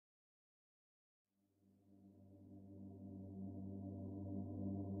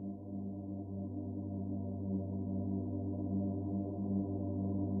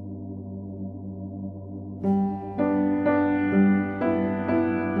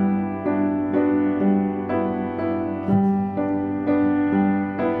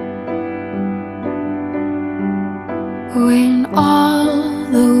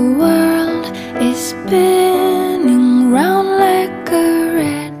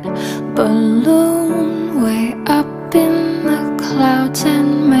balloon way up in the clouds,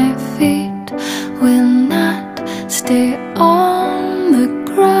 and my feet will not stay on the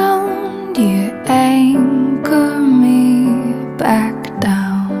ground. You anchor me back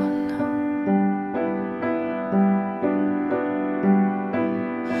down.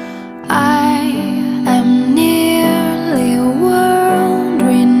 I am nearly world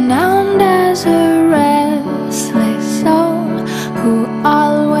renowned as a restless soul who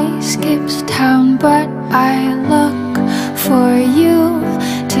always skips town, but I look for you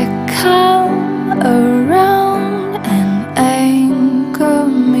to come around and anchor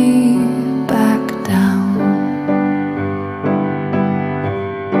me back down.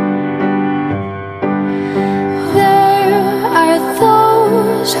 There are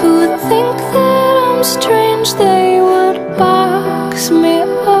those who think that I'm strange. They would box me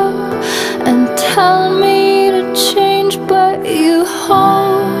up and tell me to change, but you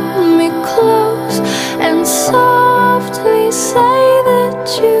hold me close and softly say that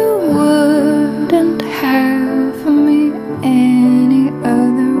you wouldn't have me any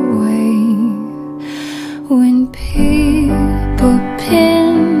other way. When people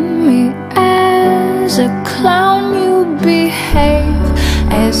pin me as a clown, you behave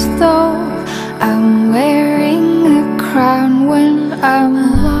as though I'm wearing a crown. When I'm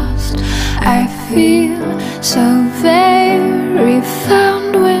lost, I feel so very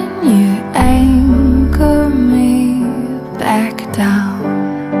found when you anchor me back down.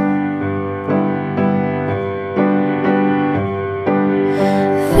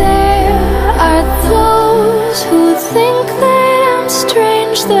 There are those who think that I'm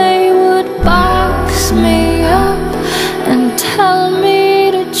strange. They